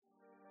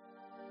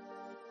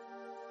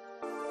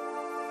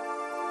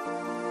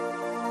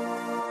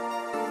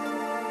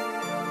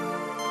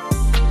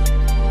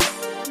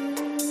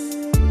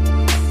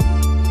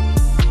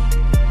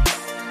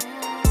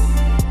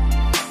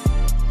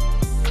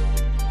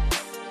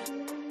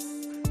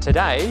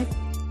Today,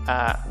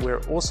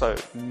 we're also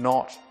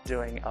not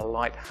doing a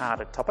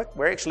light-hearted topic.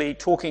 We're actually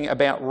talking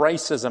about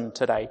racism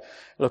today.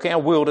 Look, our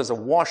world is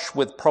awash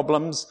with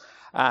problems,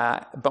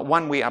 but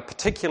one we are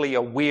particularly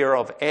aware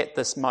of at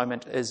this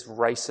moment is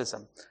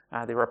racism.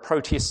 There are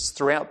protests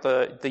throughout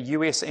the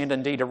US and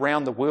indeed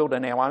around the world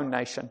in our own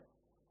nation.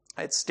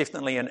 It's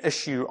definitely an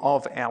issue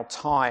of our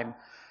time,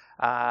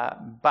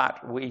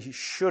 but we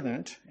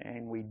shouldn't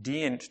and we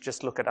daren't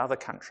just look at other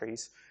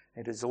countries.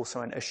 It is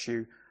also an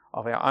issue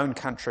of our own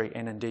country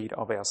and indeed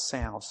of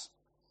ourselves.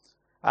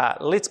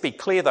 Let's be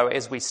clear though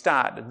as we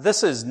start,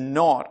 this is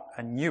not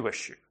a new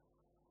issue.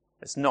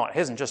 It's not. It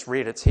hasn't just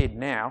reared its head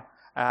now.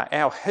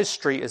 Our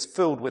history is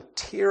filled with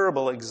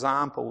terrible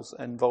examples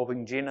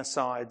involving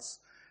genocides,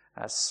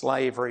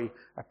 slavery,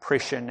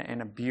 oppression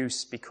and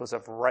abuse because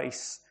of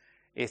race,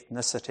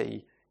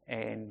 ethnicity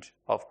and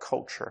of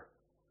culture.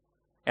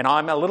 And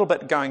I'm a little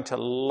bit going to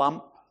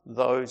lump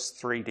those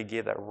three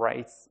together,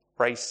 race,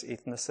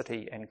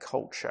 ethnicity and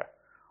culture.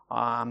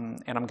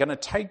 And I'm going to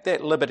take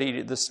that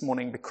liberty this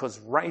morning because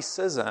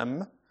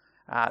racism,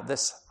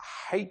 this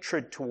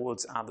hatred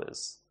towards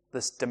others,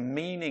 this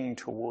demeaning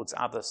towards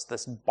others,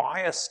 this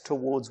bias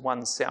towards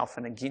oneself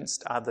and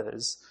against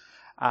others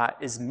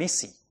is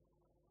messy.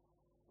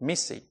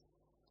 Messy.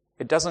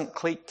 It doesn't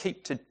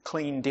keep to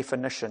clean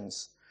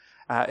definitions.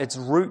 Its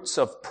roots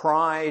of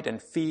pride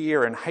and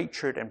fear and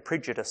hatred and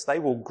prejudice, they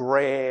will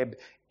grab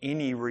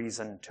any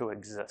reason to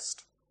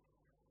exist.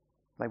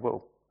 They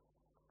will.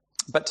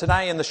 But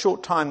today, in the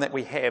short time that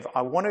we have,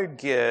 I want to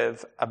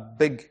give a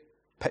big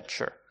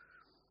picture.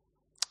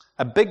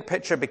 A big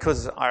picture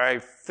because I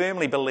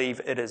firmly believe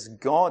it is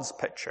God's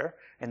picture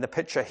and the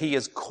picture He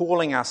is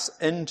calling us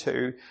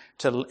into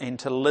and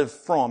to live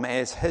from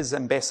as His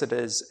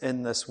ambassadors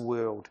in this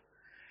world.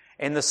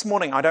 And this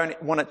morning, I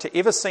don't want it to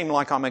ever seem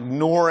like I'm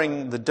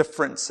ignoring the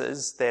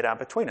differences that are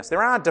between us.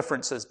 There are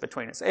differences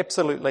between us.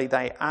 Absolutely,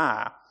 they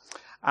are.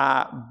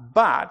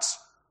 But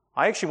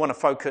I actually want to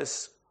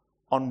focus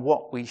on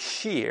what we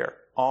share,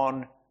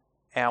 on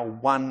our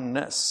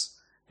oneness,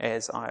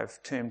 as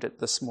I've termed it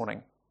this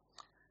morning.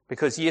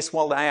 Because yes,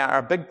 while they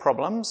are big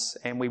problems,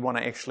 and we want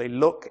to actually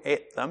look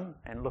at them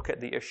and look at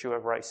the issue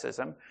of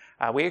racism,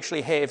 we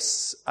actually have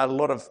a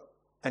lot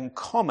in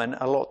common,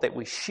 a lot that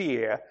we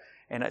share,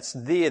 and it's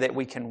there that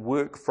we can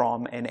work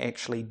from and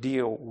actually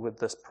deal with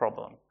this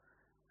problem.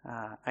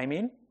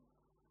 Amen?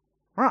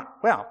 Right,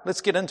 well, let's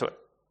get into it.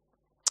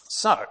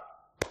 So,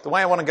 the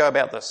way I want to go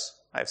about this,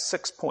 I have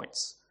 6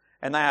 points.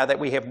 And they are that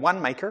we have one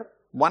maker,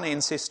 one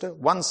ancestor,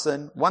 one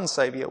sin, one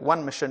saviour,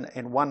 one mission,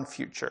 and one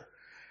future.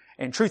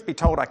 And truth be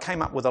told, I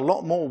came up with a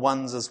lot more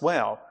ones as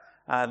well,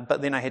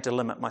 but then I had to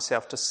limit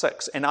myself to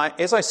 6. And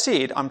as I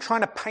said, I'm trying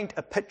to paint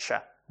a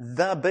picture,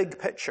 the big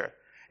picture.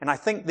 And I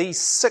think these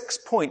 6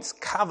 points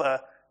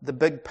cover the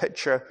big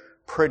picture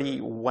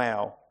pretty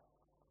well.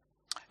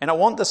 And I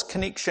want this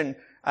connection,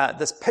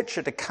 this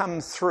picture to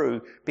come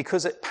through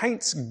because it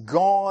paints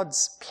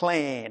God's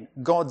plan,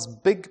 God's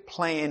big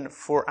plan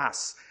for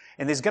us.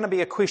 And there's going to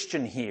be a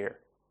question here.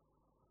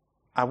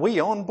 Are we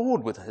on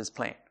board with His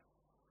plan?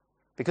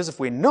 Because if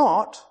we're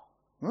not,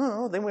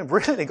 well, then we've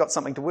really got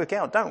something to work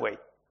out, don't we?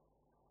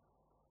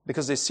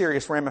 Because there's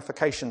serious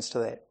ramifications to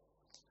that.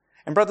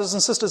 And brothers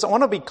and sisters, I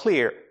want to be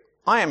clear.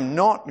 I am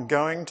not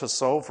going to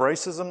solve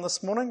racism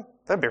this morning.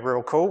 That'd be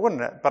real cool,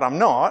 wouldn't it? But I'm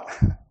not,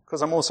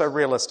 because I'm also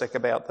realistic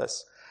about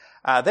this.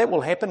 That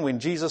will happen when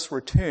Jesus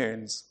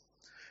returns.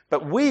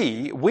 But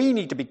we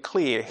need to be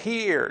clear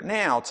here,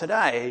 now,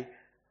 today,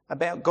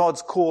 about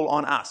God's call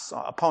on us,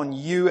 upon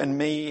you and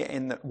me,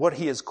 and what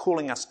He is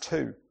calling us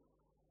to.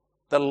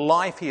 The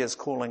life He is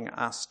calling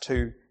us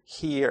to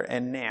here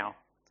and now.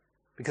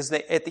 Because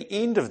at the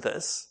end of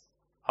this,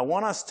 I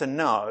want us to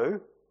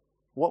know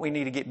what we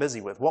need to get busy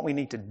with, what we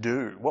need to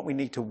do, what we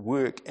need to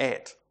work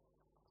at.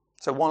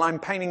 So while I'm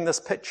painting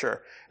this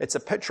picture, it's a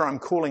picture I'm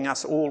calling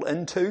us all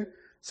into,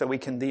 so we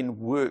can then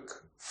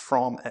work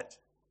from it.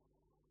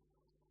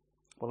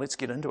 Well, let's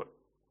get into it.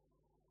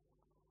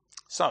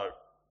 So,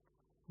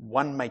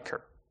 one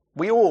maker.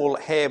 We all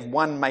have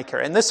one maker.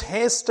 And this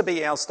has to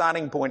be our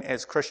starting point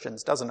as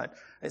Christians, doesn't it?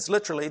 It's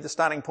literally the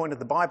starting point of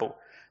the Bible.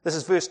 This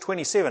is verse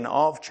 27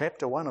 of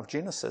chapter 1 of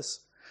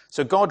Genesis.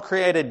 So God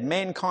created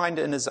mankind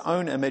in His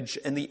own image.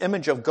 In the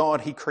image of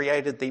God, He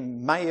created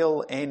them,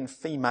 male and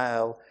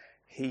female.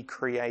 He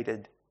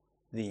created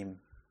them.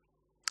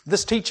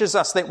 This teaches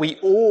us that we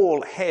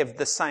all have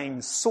the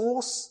same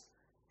source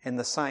and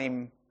the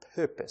same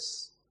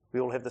purpose.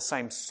 We all have the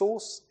same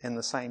source and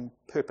the same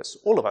purpose.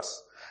 All of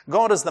us.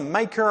 God is the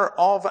maker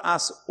of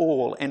us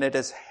all, and it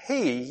is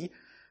He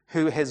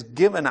who has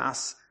given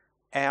us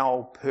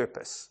our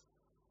purpose.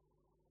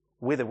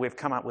 Whether we've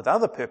come up with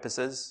other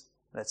purposes,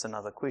 that's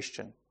another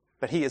question.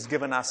 But He has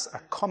given us a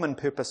common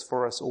purpose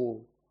for us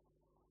all.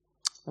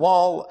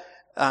 While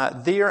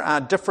there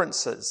are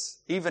differences,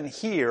 even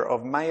here,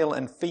 of male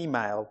and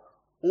female,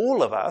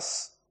 all of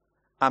us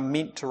are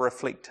meant to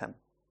reflect Him.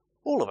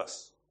 All of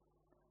us.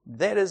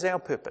 That is our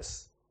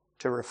purpose,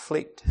 to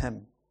reflect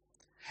Him.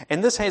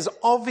 And this has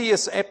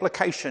obvious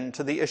application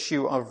to the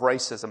issue of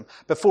racism.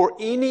 Before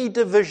any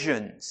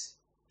divisions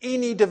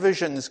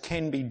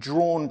can be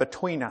drawn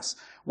between us,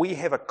 we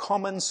have a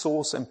common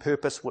source and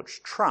purpose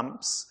which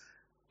trumps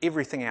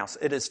everything else.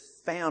 It is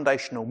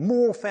foundational,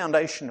 more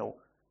foundational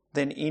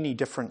than any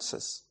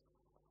differences.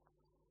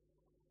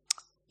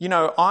 You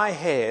know, I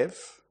have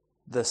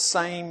the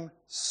same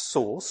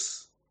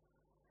source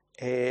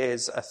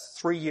as a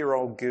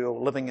 3-year-old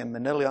girl living in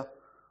Manila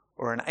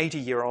or an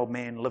 80-year-old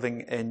man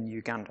living in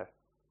Uganda.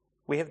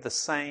 We have the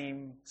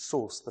same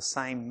source, the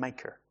same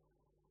maker.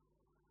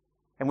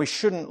 And we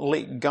shouldn't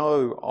let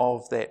go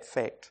of that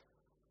fact.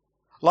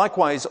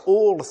 Likewise,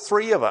 all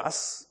three of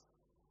us,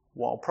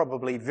 while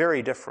probably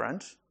very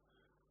different,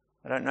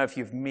 I don't know if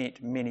you've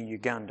met many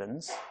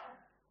Ugandans,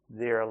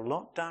 they're a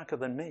lot darker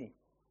than me.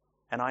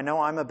 And I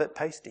know I'm a bit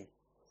pasty.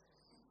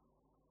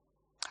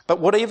 But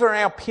whatever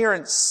our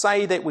parents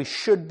say that we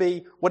should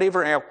be,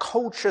 whatever our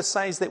culture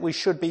says that we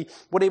should be,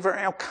 whatever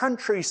our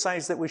country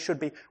says that we should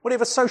be,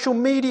 whatever social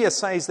media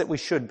says that we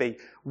should be,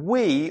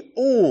 we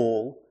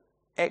all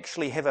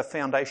actually have a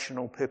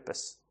foundational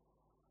purpose.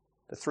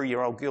 The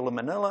 3-year-old girl in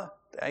Manila,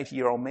 the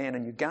 80-year-old man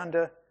in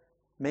Uganda,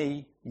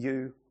 me,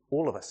 you,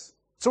 all of us.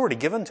 It's already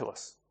given to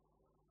us.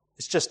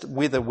 It's just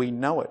whether we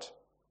know it.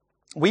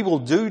 We will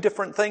do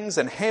different things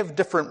and have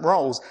different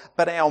roles,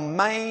 but our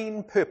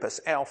main purpose,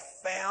 our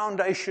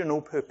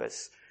foundational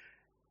purpose,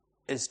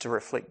 is to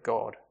reflect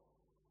God.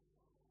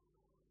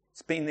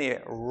 It's been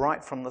there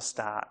right from the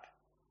start.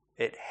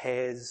 It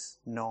has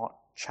not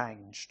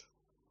changed.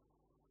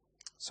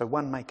 So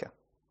one maker.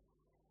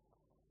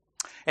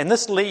 And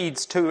this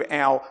leads to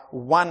our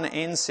one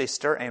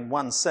ancestor and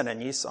one sin.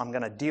 And yes, I'm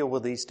going to deal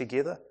with these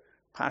together,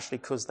 partially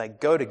because they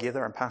go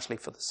together and partially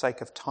for the sake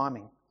of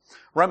timing.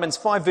 Romans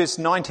 5 verse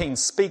 19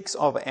 speaks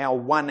of our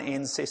one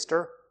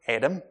ancestor,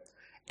 Adam,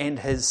 and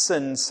his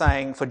sin,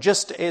 saying, "For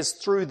just as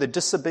through the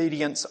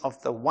disobedience of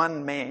the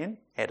one man,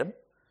 Adam,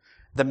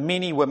 the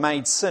many were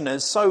made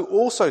sinners, so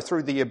also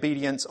through the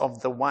obedience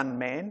of the one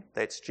man,"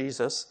 that's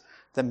Jesus,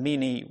 "the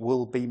many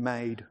will be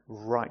made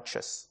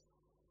righteous."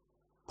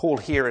 Paul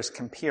here is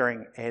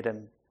comparing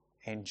Adam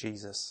and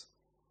Jesus.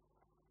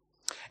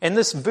 And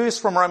this verse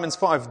from Romans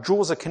 5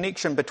 draws a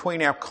connection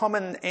between our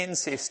common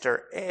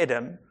ancestor,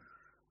 Adam,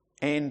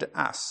 and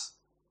us.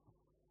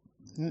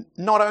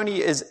 Not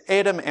only is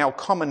Adam our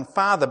common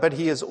father, but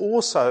he is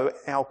also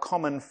our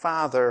common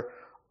father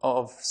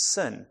of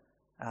sin.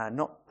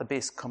 Not the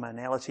best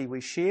commonality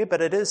we share,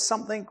 but it is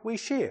something we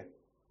share.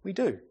 We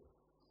do.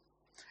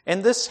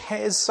 And this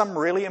has some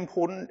really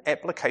important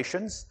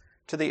applications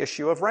to the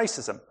issue of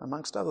racism,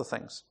 amongst other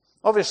things.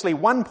 Obviously,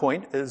 one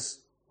point is,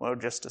 well,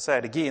 just to say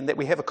it again, that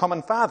we have a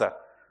common father.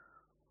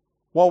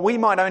 While we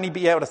might only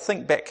be able to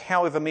think back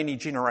however many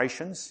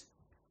generations,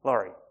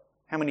 Laurie,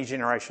 how many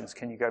generations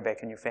can you go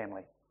back in your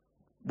family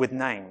with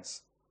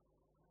names?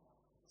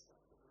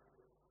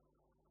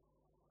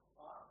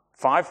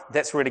 5?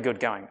 That's really good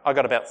going. I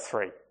got about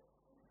 3.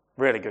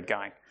 Really good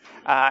going.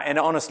 And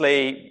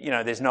honestly, you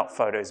know, there's not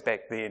photos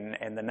back then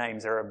and the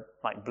names are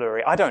like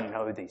blurry. I don't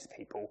know these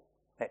people,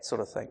 that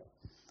sort of thing.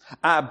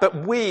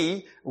 But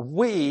we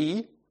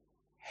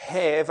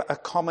have a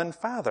common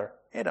father,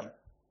 Adam.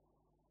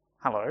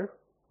 Hello.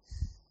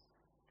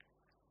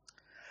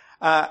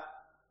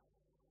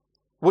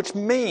 Which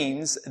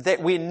means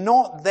that we're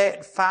not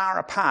that far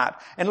apart.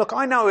 And look,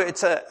 I know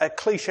it's a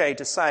cliche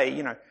to say,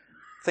 you know,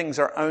 things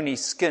are only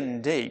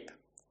skin deep.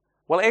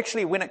 Well,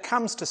 actually, when it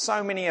comes to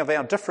so many of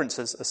our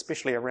differences,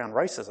 especially around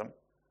racism,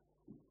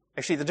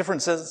 actually the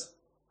differences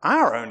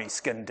are only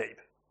skin deep.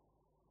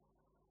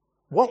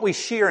 What we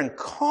share in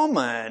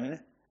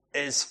common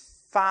is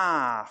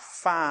far,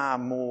 far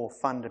more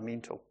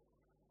fundamental.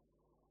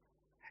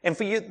 And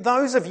for you,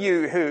 those of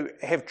you who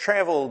have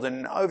travelled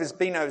and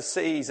been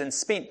overseas and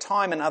spent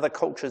time in other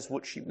cultures,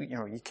 which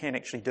you can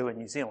actually do in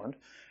New Zealand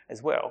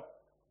as well,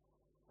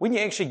 when you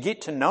actually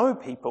get to know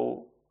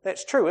people,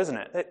 that's true, isn't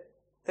it?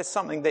 That's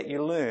something that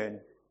you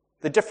learn.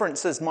 The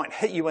differences might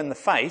hit you in the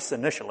face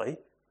initially,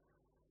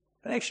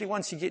 but actually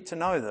once you get to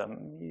know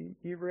them,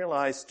 you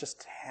realise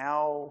just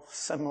how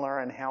similar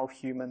and how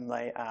human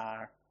they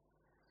are,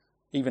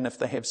 even if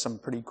they have some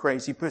pretty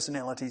crazy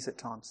personalities at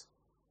times.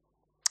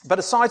 But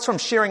aside from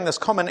sharing this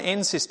common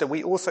ancestor,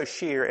 we also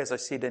share, as I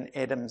said, in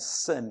Adam's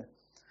sin.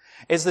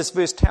 As this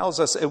verse tells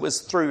us, it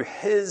was through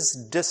his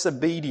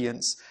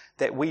disobedience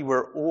that we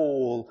were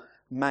all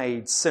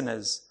made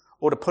sinners.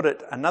 Or to put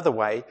it another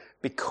way,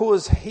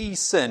 because he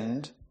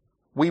sinned,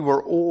 we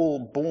were all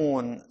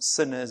born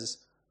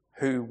sinners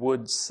who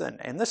would sin.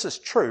 And this is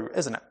true,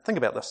 isn't it? Think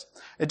about this.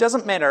 It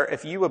doesn't matter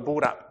if you were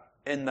brought up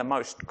in the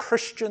most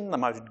Christian, the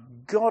most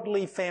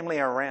godly family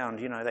around.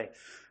 You know, they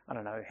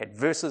had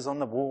verses on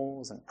the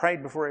walls and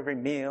prayed before every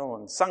meal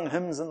and sung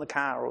hymns in the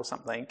car or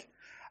something.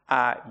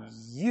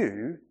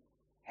 You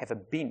have a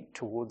bent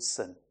towards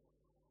sin.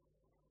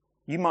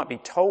 You might be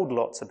told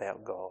lots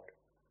about God,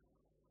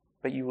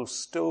 but you will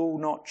still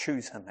not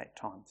choose him at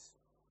times.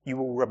 You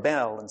will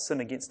rebel and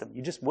sin against him.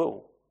 You just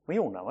will. We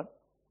all know it.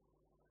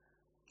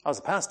 I was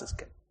a pastor's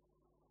kid.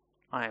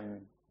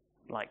 I'm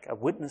like a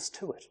witness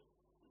to it.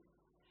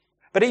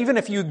 But even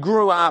if you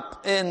grew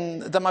up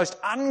in the most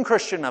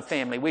unchristian of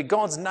family, where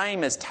God's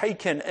name is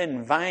taken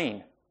in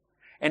vain,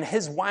 and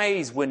his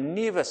ways were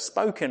never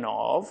spoken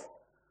of,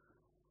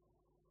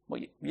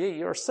 well, yeah,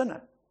 you're a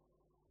sinner.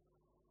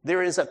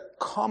 There is a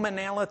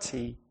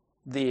commonality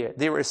there.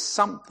 There is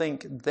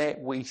something that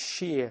we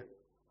share.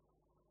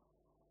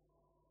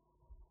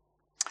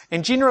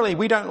 And generally,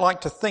 we don't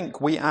like to think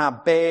we are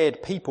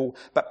bad people,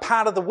 but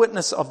part of the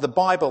witness of the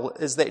Bible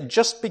is that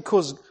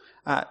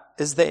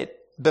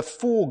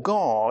before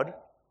God,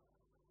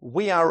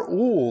 we are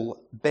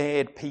all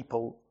bad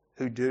people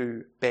who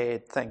do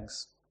bad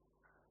things.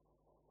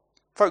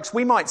 Folks,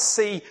 we might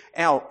see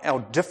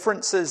our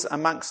differences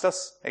amongst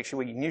us.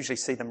 Actually, we can usually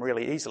see them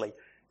really easily.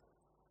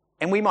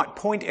 And we might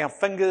point our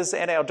fingers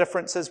at our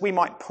differences. We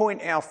might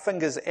point our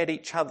fingers at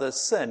each other's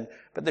sin.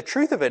 But the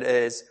truth of it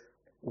is,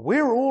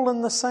 we're all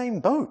in the same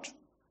boat.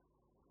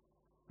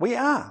 We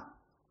are.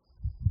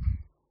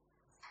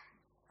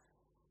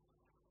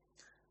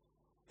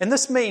 And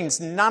this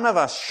means none of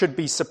us should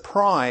be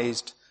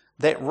surprised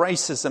that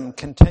racism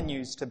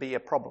continues to be a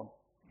problem.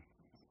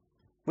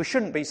 We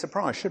shouldn't be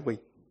surprised, should we?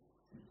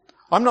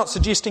 I'm not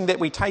suggesting that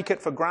we take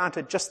it for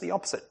granted, just the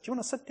opposite. Do you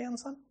want to sit down,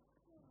 son? Do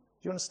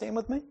you want to stand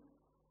with me?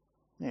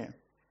 Yeah.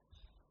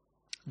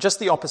 Just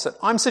the opposite.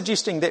 I'm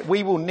suggesting that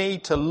we will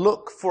need to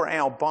look for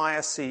our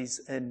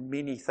biases in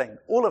many things.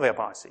 All of our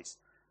biases.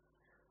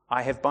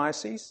 I have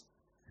biases.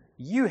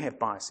 You have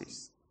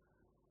biases.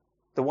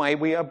 The way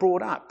we are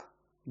brought up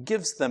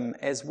gives them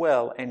as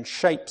well and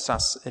shapes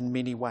us in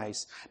many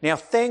ways. Now,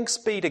 thanks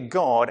be to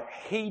God,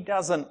 he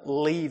doesn't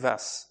leave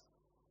us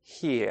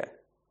here.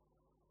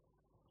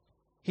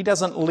 He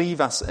doesn't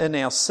leave us in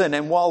our sin.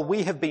 And while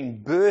we have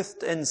been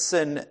birthed in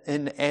sin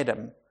in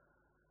Adam,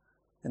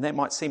 and that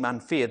might seem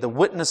unfair, the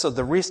witness of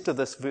the rest of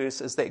this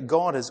verse is that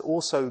God has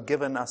also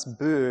given us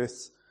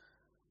birth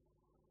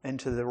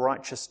into the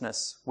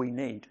righteousness we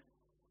need.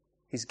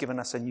 He's given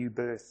us a new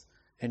birth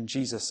in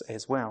Jesus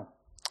as well,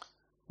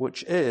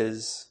 which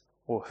is,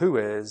 or who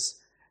is,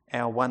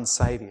 our one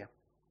Saviour.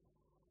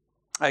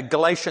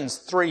 Galatians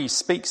 3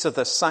 speaks of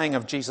the saying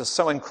of Jesus.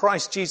 So in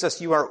Christ Jesus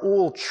you are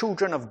all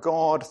children of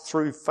God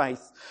through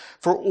faith.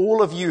 For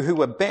all of you who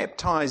were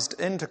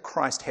baptized into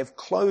Christ have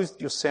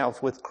clothed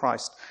yourself with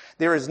Christ.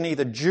 There is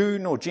neither Jew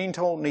nor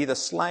Gentile, neither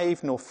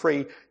slave nor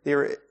free,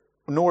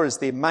 nor is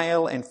there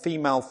male and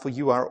female, for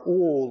you are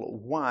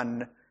all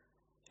one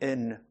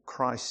in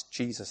Christ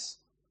Jesus.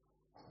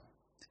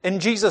 In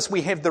Jesus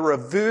we have the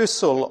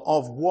reversal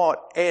of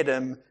what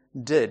Adam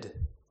did,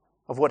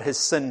 of what his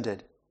sin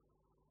did.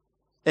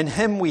 In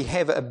him we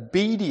have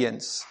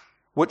obedience,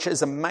 which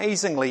is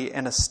amazingly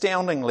and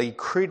astoundingly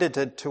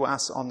credited to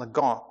us on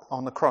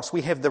the cross.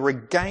 We have the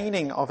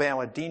regaining of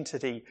our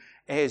identity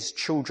as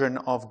children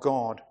of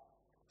God.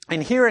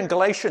 And here in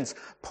Galatians,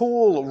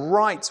 Paul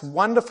writes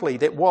wonderfully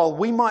that while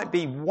we might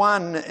be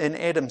one in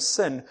Adam's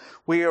sin,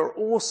 we are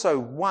also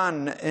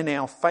one in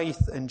our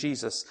faith in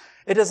Jesus.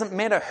 It doesn't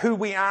matter who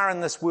we are in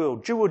this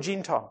world, Jew or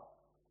Gentile,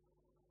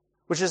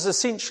 which is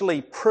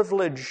essentially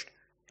privileged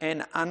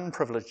and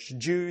unprivileged.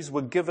 Jews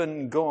were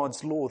given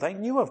God's law. They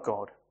knew of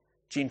God.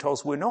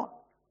 Gentiles were not.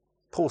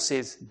 Paul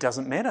says,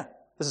 doesn't matter.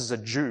 This is a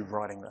Jew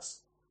writing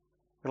this.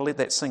 We'll let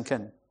that sink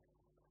in.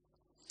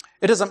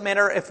 It doesn't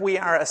matter if we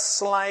are a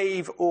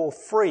slave or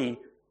free.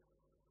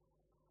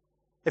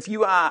 If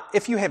you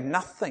have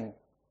nothing,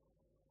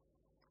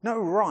 no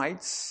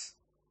rights,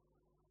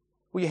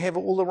 well, you have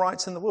all the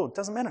rights in the world. It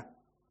doesn't matter.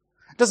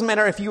 It doesn't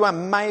matter if you are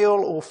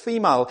male or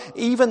female,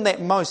 even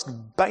that most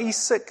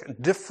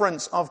basic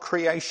difference of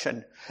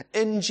creation.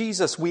 In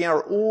Jesus, we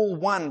are all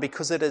one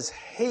because it is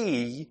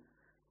He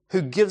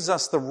who gives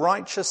us the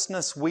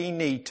righteousness we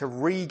need to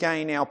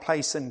regain our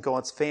place in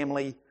God's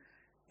family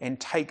and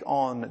take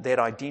on that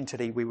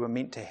identity we were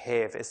meant to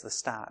have as the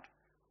start,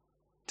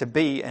 to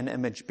be an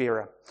image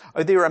bearer.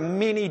 Oh, there are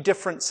many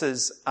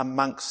differences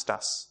amongst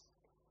us.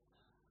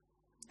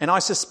 And I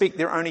suspect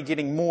they're only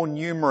getting more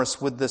numerous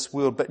with this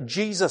world. But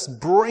Jesus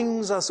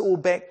brings us all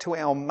back to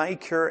our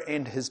Maker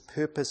and His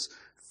purpose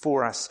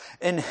for us.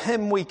 In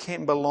Him we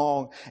can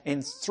belong,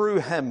 and through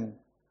Him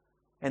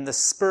and the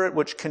Spirit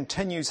which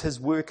continues His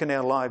work in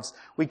our lives,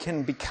 we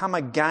can become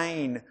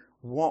again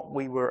what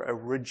we were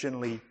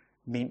originally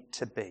meant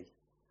to be.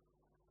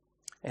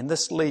 And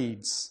this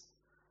leads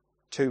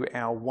to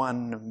our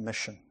one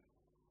mission,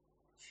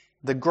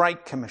 the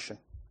Great Commission.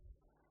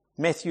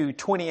 Matthew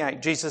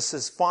 28,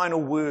 Jesus'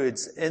 final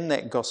words in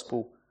that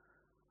gospel.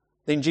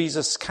 Then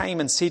Jesus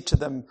came and said to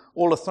them,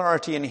 all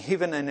authority in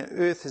heaven and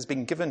earth has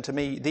been given to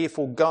me.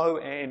 Therefore go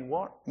and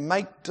what?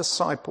 Make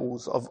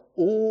disciples of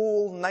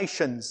all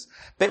nations,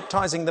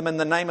 baptizing them in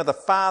the name of the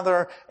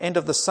Father and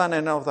of the Son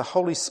and of the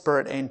Holy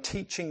Spirit, and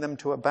teaching them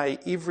to obey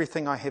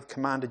everything I have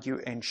commanded you.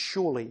 And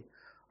surely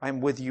I am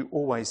with you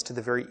always to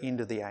the very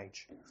end of the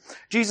age.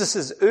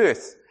 Jesus'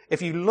 earth,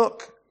 if you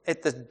look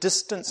at the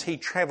distance he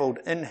travelled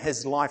in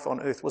his life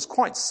on earth, was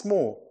quite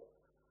small.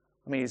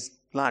 I mean, he's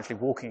largely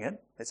walking it,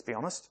 let's be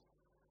honest.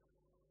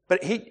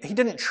 But he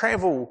didn't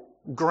travel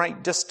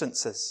great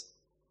distances.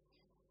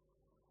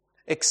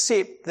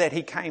 except that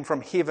he came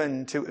from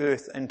heaven to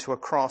earth and to a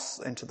cross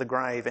and to the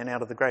grave and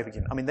out of the grave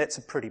again. I mean, that's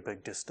a pretty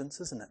big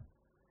distance, isn't it?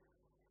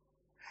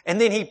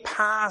 And then he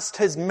passed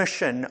his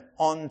mission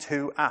on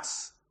to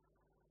us.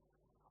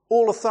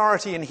 All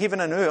authority in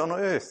heaven and on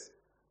earth.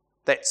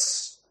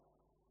 That's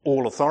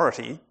all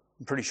authority,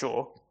 I'm pretty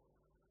sure.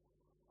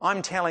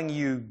 I'm telling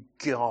you,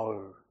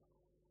 go.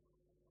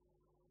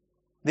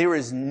 There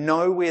is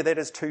nowhere that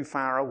is too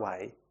far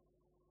away.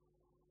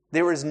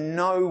 There is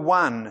no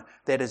one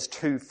that is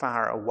too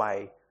far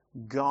away.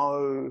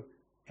 Go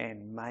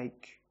and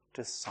make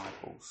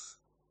disciples.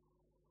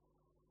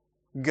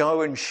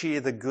 Go and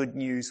share the good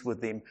news with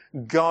them.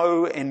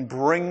 Go and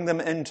bring them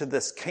into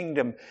this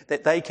kingdom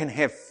that they can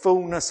have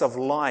fullness of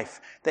life,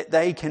 that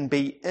they can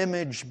be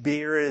image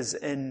bearers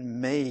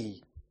in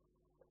me.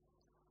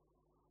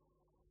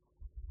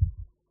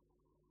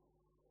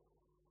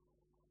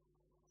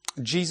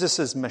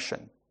 Jesus'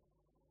 mission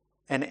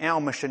and our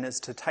mission is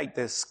to take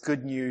this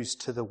good news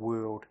to the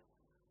world.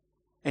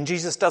 And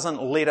Jesus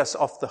doesn't let us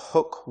off the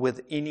hook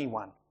with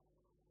anyone.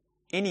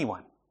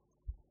 Anyone,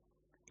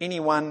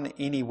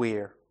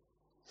 anywhere.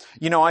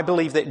 You know, I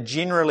believe that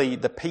generally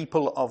the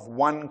people of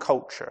one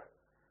culture,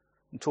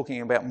 I'm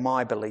talking about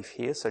my belief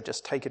here, so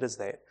just take it as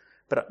that,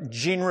 but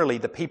generally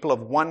the people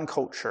of one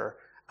culture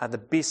are the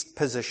best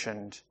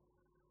positioned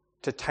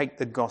to take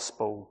the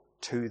gospel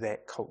to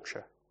that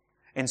culture.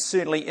 And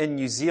certainly in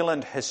New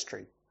Zealand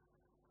history,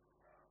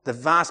 the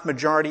vast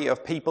majority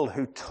of people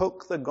who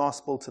took the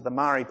gospel to the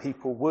Maori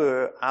people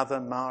were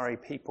other Maori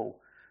people.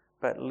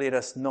 But let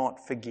us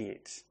not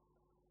forget,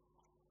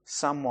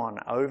 someone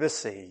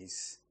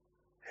overseas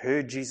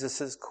heard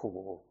Jesus'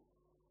 call,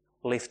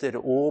 left it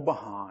all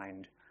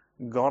behind,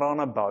 got on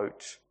a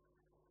boat,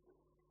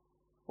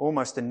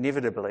 almost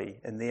inevitably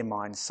in their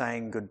minds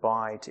saying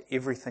goodbye to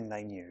everything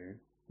they knew,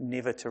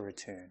 never to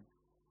return,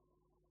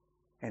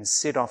 and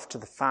set off to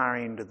the far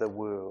end of the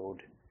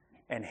world,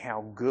 and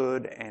how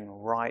good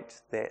and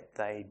right that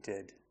they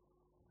did.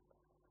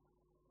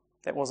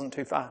 That wasn't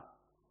too far.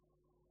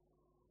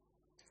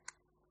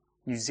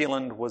 New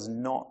Zealand was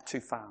not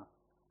too far.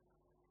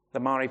 The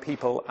Maori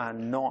people are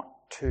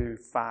not too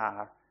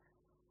far.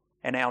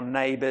 And our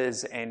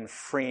neighbours and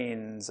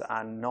friends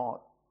are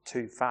not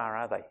too far,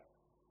 are they?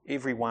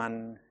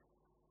 Everyone,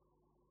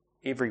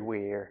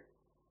 everywhere,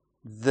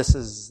 this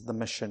is the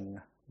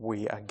mission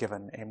we are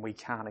given, and we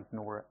can't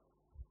ignore it.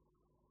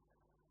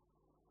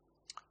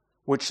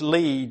 Which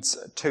leads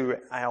to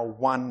our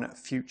one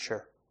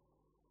future.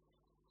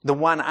 The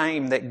one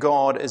aim that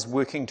God is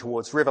working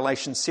towards.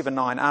 Revelation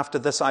 7:9. After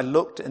this I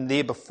looked, and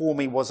there before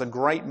me was a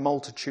great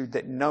multitude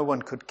that no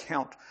one could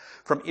count,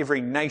 from every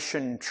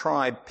nation,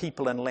 tribe,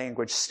 people, and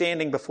language,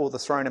 standing before the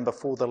throne and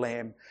before the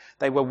Lamb.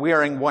 They were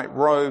wearing white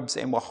robes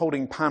and were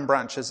holding palm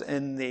branches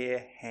in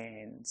their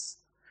hands.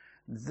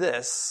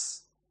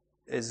 This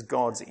is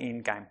God's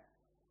end game.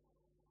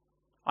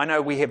 I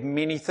know we have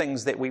many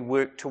things that we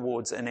work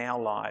towards in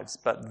our lives,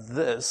 but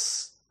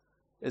this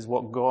is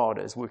what God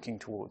is working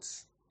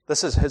towards.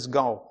 This is his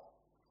goal.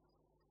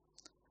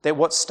 That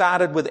what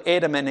started with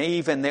Adam and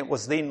Eve and that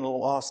was then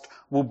lost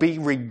will be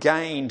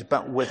regained,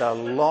 but with a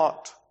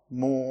lot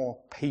more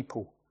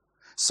people.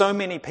 So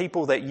many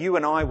people that you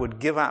and I would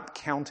give up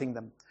counting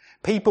them.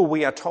 People,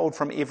 we are told,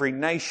 from every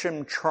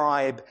nation,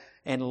 tribe,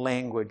 and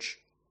language.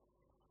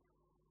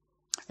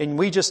 And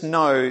we just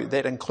know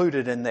that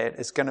included in that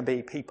is going to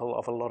be people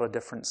of a lot of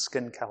different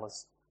skin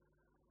colours.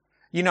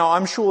 You know,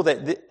 I'm sure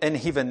that in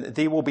heaven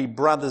there will be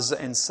brothers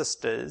and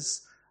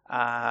sisters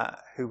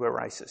who were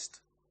racist.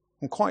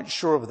 I'm quite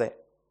sure of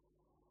that.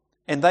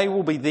 And they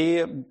will be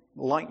there,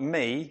 like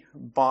me,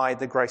 by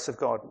the grace of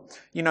God.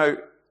 You know,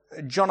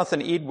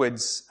 Jonathan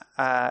Edwards,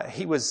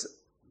 he was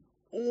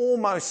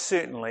almost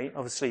certainly,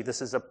 obviously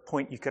this is a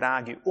point you could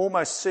argue,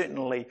 almost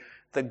certainly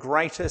the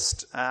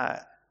greatest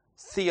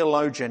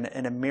theologian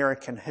in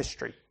American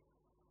history.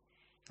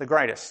 The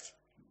greatest.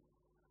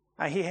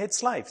 He had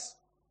slaves.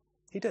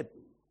 He did.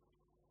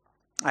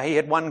 He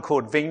had one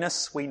called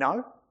Venus, we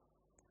know.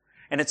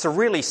 And it's a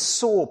really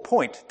sore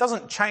point. It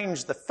doesn't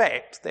change the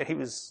fact that he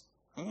was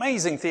an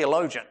amazing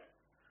theologian.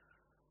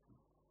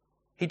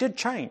 He did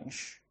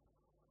change.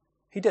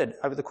 He did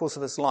over the course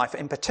of his life.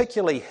 And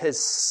particularly his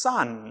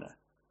son.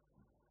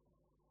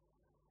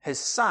 His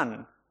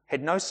son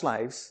had no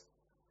slaves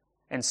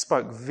and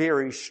spoke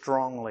very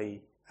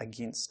strongly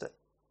against it.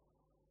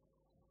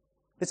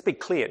 Let's be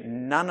clear,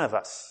 none of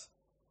us,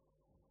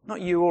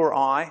 not you or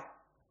I,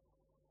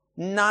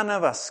 none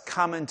of us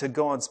come into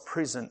God's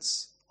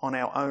presence on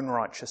our own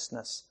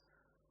righteousness.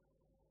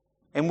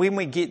 And when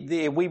we get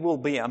there, we will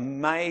be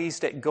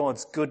amazed at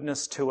God's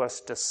goodness to us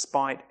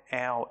despite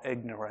our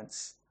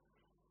ignorance.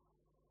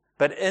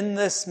 But in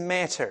this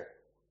matter,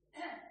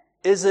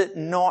 is it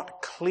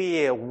not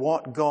clear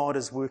what God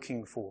is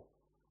working for?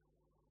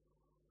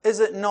 Is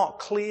it not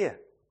clear?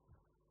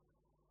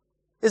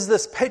 Is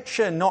this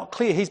picture not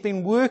clear? He's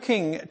been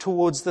working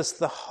towards this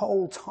the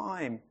whole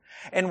time.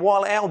 And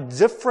while our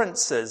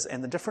differences,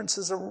 and the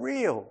differences are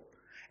real,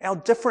 our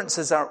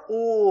differences are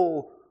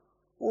all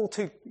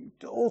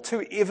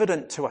too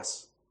evident to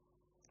us.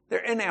 They're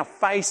in our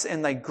face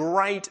and they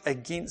grate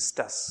against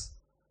us.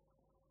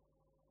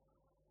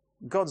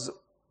 God's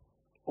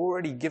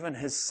already given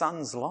his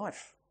son's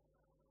life.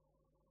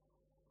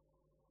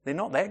 They're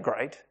not that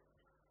great.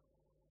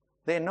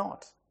 They're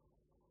not.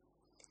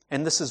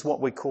 And this is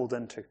what we're called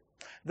into.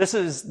 This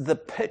is the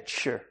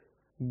picture,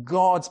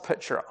 God's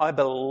picture. I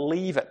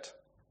believe it.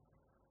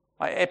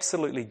 I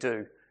absolutely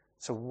do.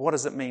 So what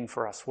does it mean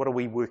for us? What are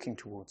we working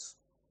towards?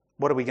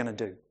 What are we going to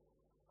do?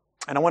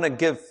 And I want to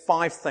give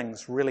 5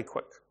 things really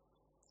quick.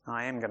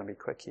 I am going to be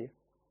quick here.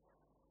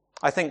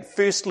 I think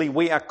firstly,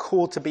 we are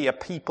called to be a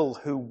people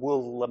who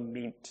will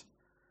lament.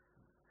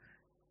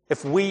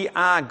 If we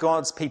are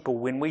God's people,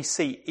 when we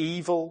see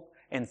evil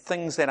and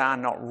things that are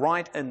not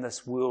right in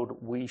this world,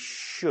 we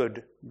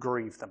should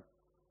grieve them.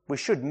 We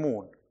should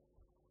mourn.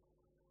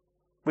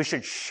 We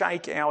should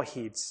shake our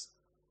heads.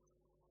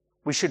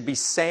 We should be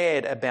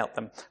sad about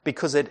them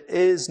because it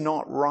is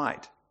not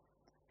right.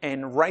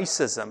 And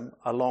racism,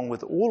 along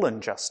with all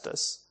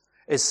injustice,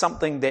 is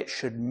something that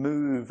should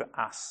move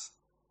us.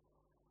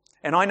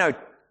 And I know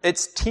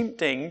it's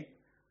tempting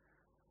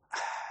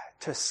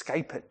to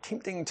escape it,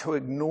 tempting to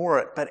ignore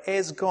it, but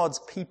as God's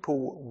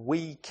people,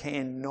 we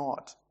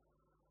cannot.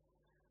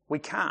 We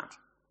can't.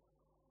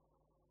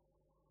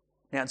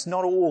 Now, it's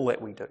not all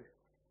that we do,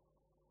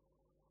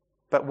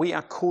 but we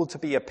are called to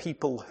be a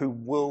people who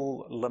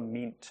will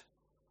lament.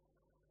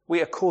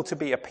 We are called to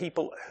be a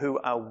people who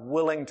are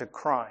willing to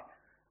cry.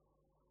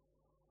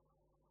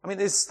 I mean,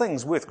 there's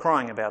things worth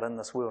crying about in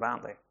this world,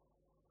 aren't there?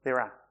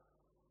 There are.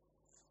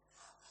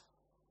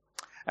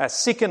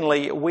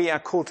 Secondly, we are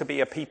called to be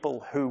a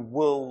people who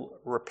will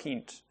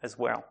repent as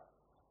well.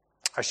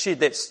 I shared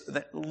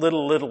that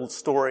little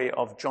story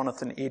of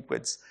Jonathan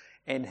Edwards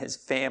and his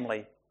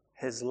family,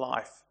 his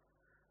life.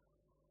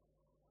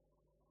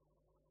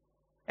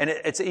 And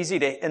it's easy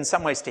to, in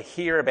some ways, to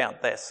hear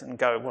about this and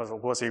go,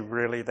 was he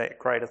really that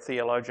great a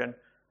theologian?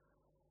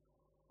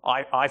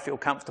 I feel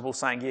comfortable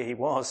saying, yeah, he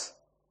was.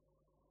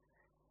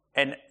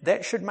 And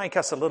that should make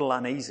us a little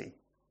uneasy.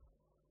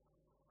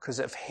 Because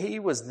if he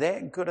was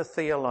that good a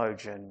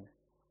theologian,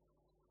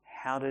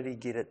 how did he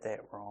get it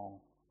that wrong?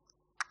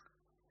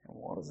 And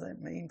what does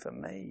that mean for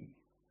me?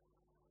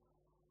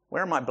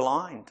 Where am I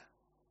blind?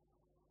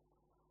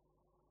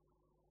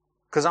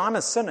 Because I'm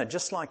a sinner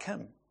just like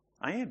him.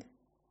 I am.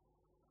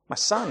 My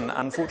son,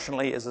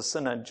 unfortunately, is a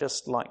sinner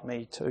just like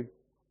me too.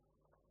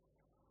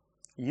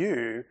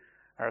 You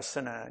are a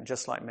sinner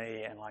just like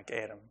me and like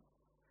Adam.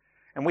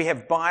 And we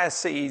have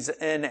biases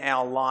in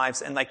our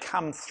lives and they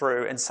come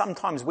through, and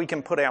sometimes we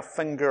can put our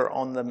finger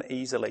on them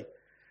easily.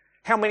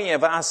 How many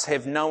of us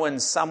have known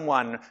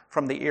someone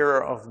from the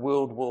era of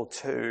World War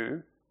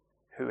II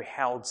who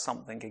held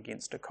something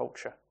against a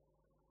culture?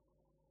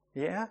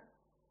 Yeah?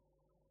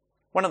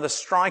 One of the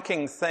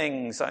striking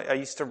things, I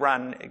used to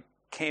run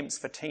camps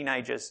for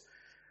teenagers,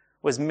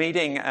 was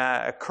meeting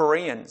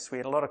Koreans. We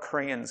had a lot of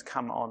Koreans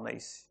come on,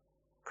 these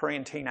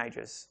Korean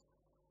teenagers.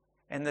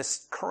 And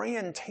this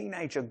Korean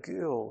teenager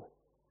girl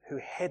who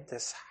had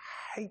this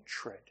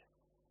hatred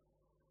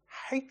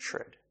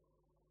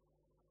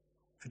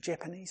for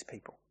Japanese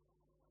people.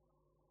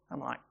 I'm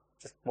like,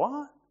 just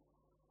what?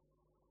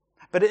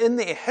 But in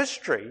their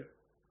history,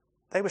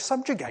 they were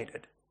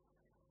subjugated.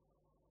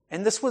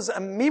 And this was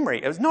a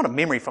memory. It was not a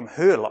memory from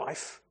her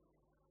life.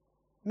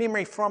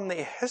 Memory from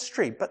their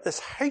history. But this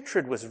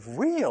hatred was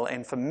real.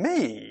 And for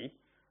me,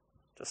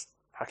 just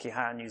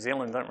Pakeha, New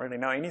Zealand, don't really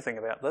know anything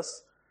about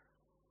this.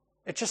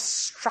 It just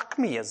struck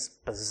me as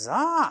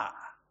bizarre.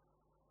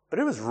 But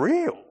it was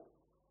real.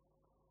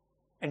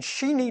 And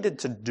she needed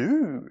to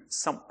do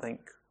something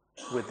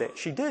with that.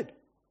 She did.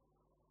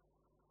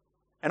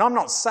 And I'm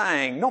not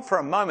saying, not for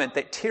a moment,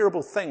 that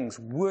terrible things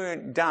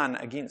weren't done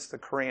against the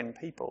Korean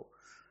people.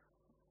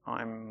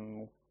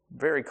 I'm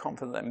very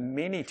confident that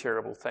many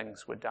terrible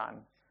things were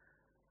done.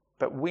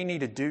 But we need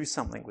to do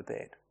something with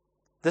that.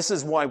 This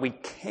is why we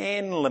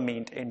can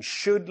lament and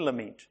should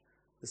lament.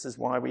 This is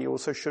why we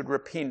also should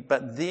repent.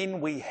 But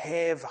then we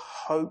have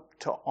hope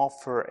to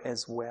offer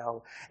as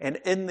well. And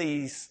in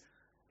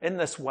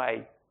this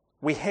way,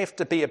 we have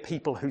to be a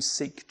people who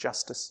seek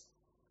justice.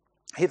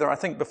 Heather, I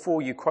think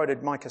before you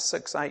quoted Micah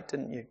 6:8,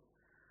 didn't you?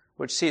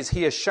 Which says,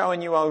 "He has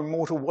shown you, O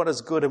mortal, what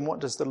is good, and what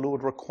does the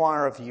Lord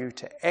require of you?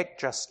 To act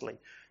justly,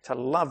 to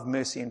love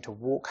mercy, and to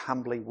walk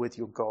humbly with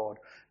your God."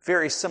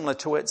 Very similar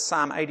to it,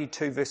 Psalm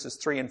 82 verses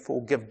 3 and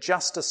 4, "Give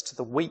justice to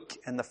the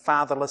weak and the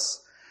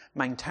fatherless,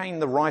 maintain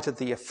the right of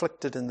the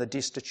afflicted and the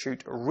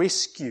destitute,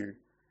 rescue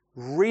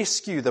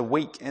the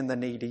weak and the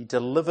needy,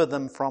 deliver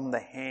them from the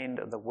hand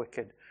of the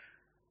wicked."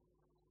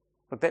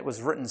 Look, that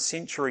was written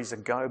centuries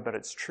ago, but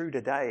it's true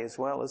today as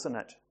well, isn't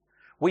it?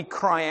 We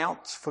cry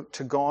out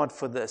to God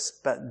for this,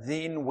 but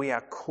then we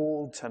are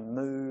called to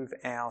move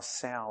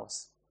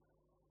ourselves.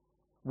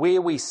 Where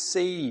we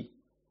see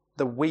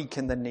the weak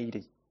and the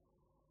needy,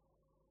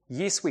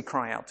 yes, we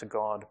cry out to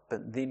God,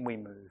 but then we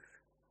move.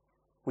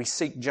 We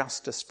seek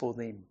justice for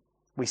them.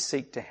 We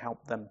seek to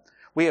help them.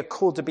 We are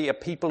called to be a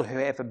people who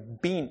have a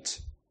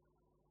bent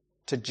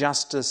to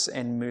justice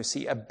and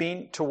mercy, a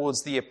bent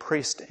towards the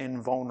oppressed and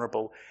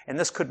vulnerable. And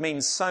this could mean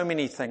so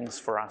many things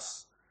for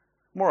us.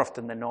 More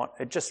often than not,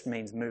 it just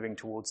means moving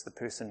towards the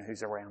person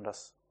who's around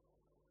us.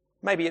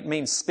 Maybe it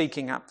means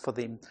speaking up for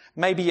them.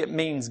 Maybe it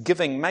means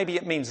giving. Maybe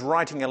it means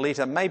writing a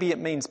letter. Maybe it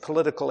means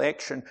political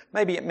action.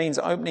 Maybe it means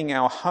opening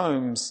our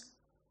homes.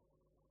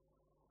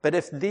 But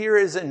if there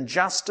is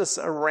injustice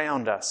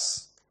around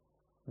us,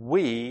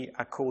 we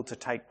are called to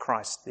take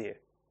Christ there.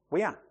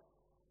 We are.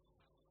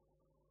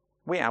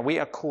 We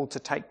are called to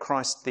take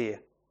Christ there.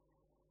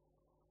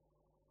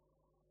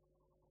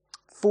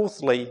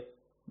 Fourthly,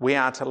 we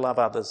are to love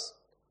others.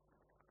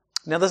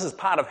 Now, this is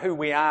part of who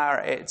we are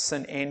at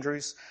St.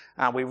 Andrew's.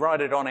 We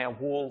write it on our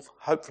wall.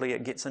 Hopefully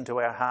it gets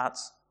into our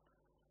hearts.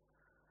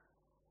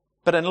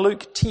 But in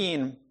Luke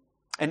 10,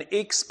 an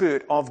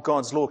expert of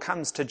God's law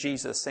comes to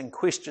Jesus and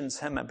questions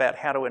him about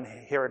how to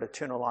inherit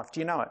eternal life.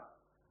 Do you know it?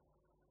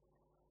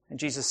 And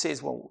Jesus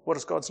says, well, what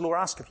does God's law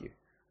ask of you?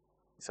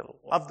 He said,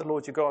 love the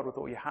Lord your God with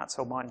all your heart,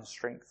 soul, mind and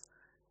strength.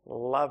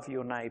 Love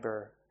your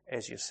neighbour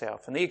as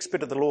yourself. And the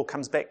expert of the law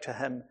comes back to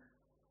him.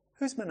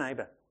 Who's my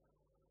neighbour?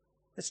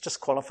 Let's just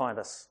qualify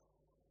this,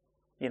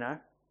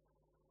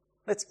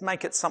 Let's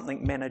make it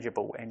something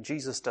manageable. And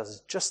Jesus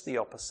does just the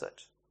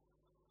opposite.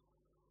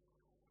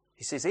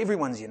 He says,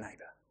 everyone's your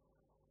neighbour.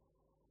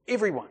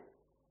 Everyone.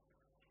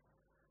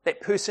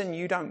 That person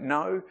you don't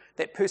know,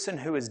 that person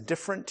who is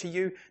different to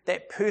you,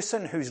 that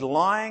person who's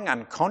lying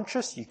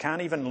unconscious, you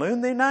can't even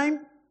learn their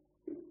name,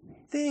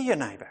 they're your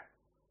neighbour.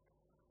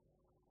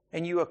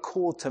 And you are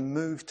called to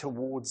move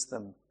towards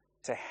them,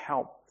 to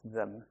help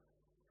them.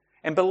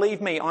 And believe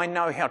me, I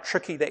know how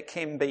tricky that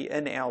can be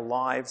in our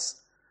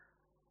lives.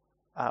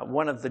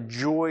 One of the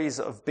joys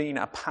of being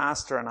a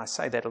pastor, and I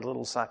say that a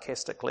little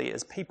sarcastically,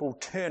 is people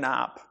turn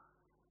up,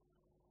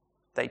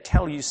 they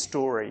tell you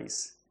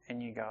stories,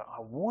 and you go, I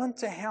want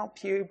to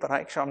help you, but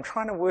actually I'm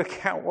trying to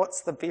work out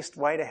what's the best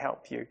way to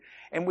help you.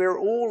 And we're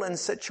all in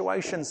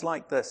situations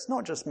like this,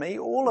 not just me,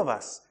 all of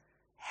us.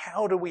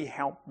 How do we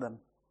help them?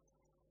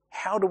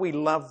 How do we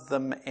love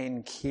them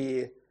and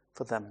care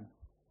for them?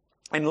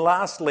 And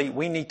lastly,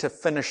 we need to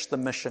finish the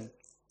mission.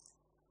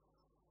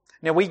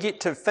 Now we get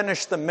to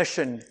finish the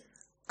mission,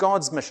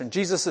 God's mission,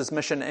 Jesus'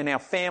 mission in our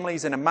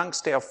families and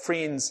amongst our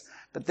friends,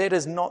 but that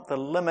is not the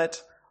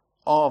limit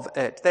of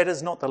it. That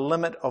is not the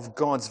limit of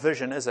God's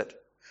vision, is it?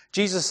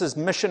 Jesus'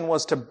 mission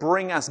was to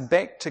bring us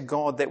back to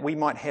God that we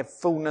might have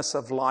fullness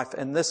of life,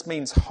 and this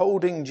means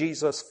holding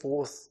Jesus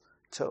forth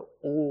to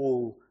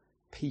all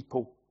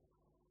people.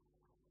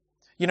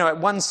 At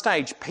one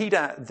stage,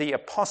 Peter the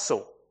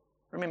apostle,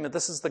 remember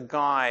this is the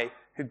guy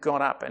who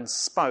got up and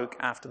spoke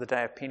after the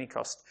day of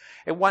Pentecost.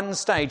 At one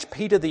stage,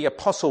 Peter the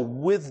apostle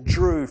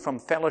withdrew from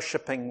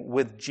fellowshipping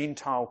with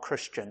Gentile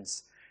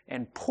Christians,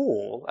 and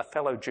Paul, a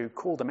fellow Jew,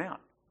 called him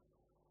out.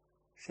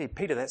 He said,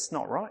 Peter, that's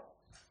not right.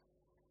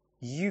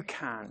 You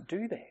can't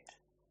do that.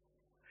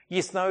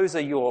 Yes, those are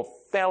your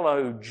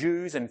fellow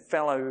Jews and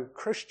fellow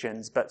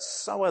Christians, but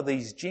so are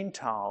these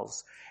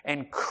Gentiles.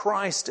 And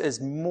Christ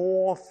is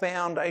more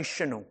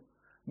foundational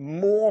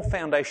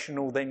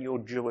than your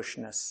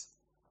Jewishness.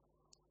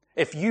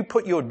 If you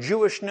put your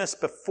Jewishness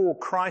before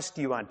Christ,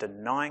 you are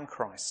denying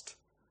Christ.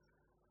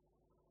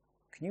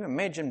 Can you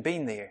imagine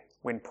being there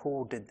when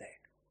Paul did that?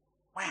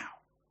 Wow.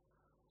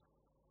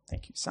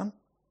 Thank you, son.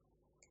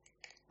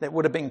 That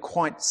would have been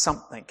quite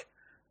something.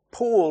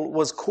 Paul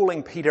was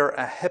calling Peter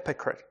a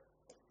hypocrite.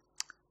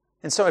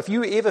 And so if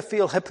you ever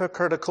feel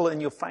hypocritical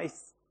in your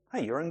faith,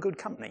 hey, you're in good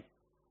company.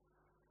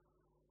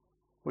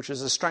 Which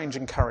is a strange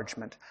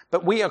encouragement.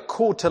 But we are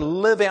called to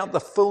live out the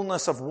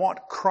fullness of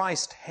what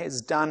Christ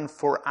has done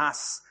for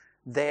us,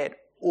 that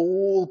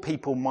all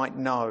people might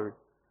know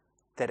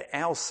that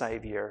our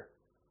Saviour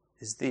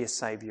is their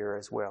Saviour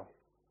as well.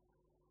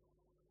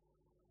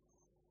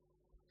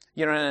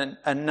 In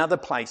another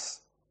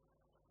place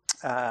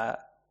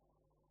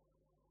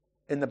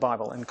in the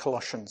Bible, in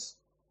Colossians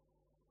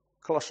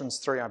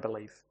 3, I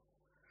believe,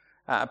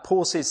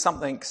 Paul says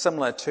something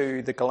similar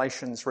to the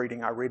Galatians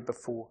reading I read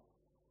before.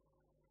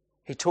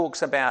 He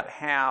talks about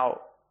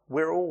how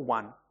we're all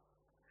one.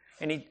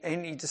 And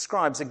he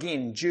describes,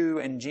 again, Jew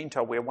and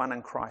Gentile, we're one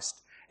in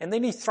Christ. And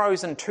then he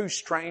throws in two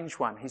strange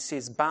ones. He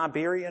says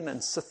barbarian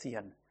and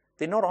Scythian.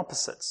 They're not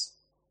opposites.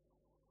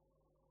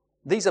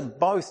 These are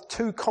both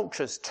two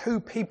cultures, two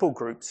people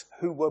groups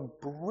who were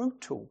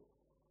brutal.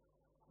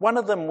 One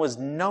of them was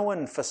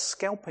known for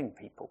scalping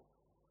people.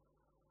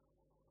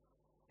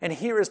 And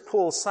here is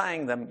Paul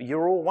saying them,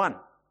 you're all one.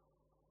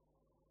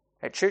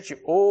 At church, you're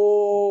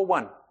all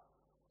one.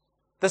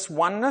 This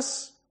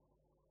oneness,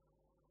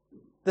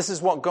 this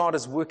is what God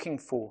is working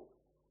for.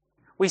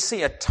 We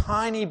see a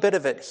tiny bit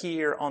of it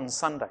here on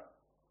Sunday.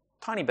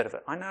 Tiny bit of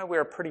it. I know we're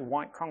a pretty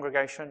white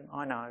congregation.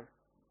 I know.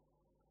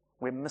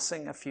 We're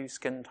missing a few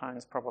skin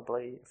tones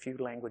probably, a few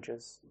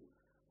languages.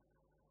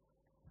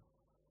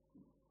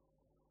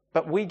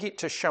 But we get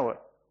to show it.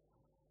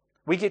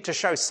 We get to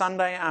show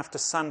Sunday after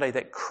Sunday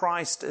that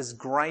Christ is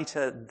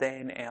greater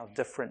than our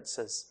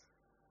differences.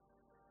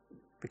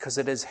 Because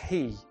it is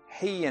He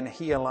and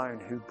He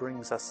alone who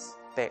brings us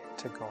back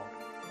to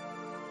God.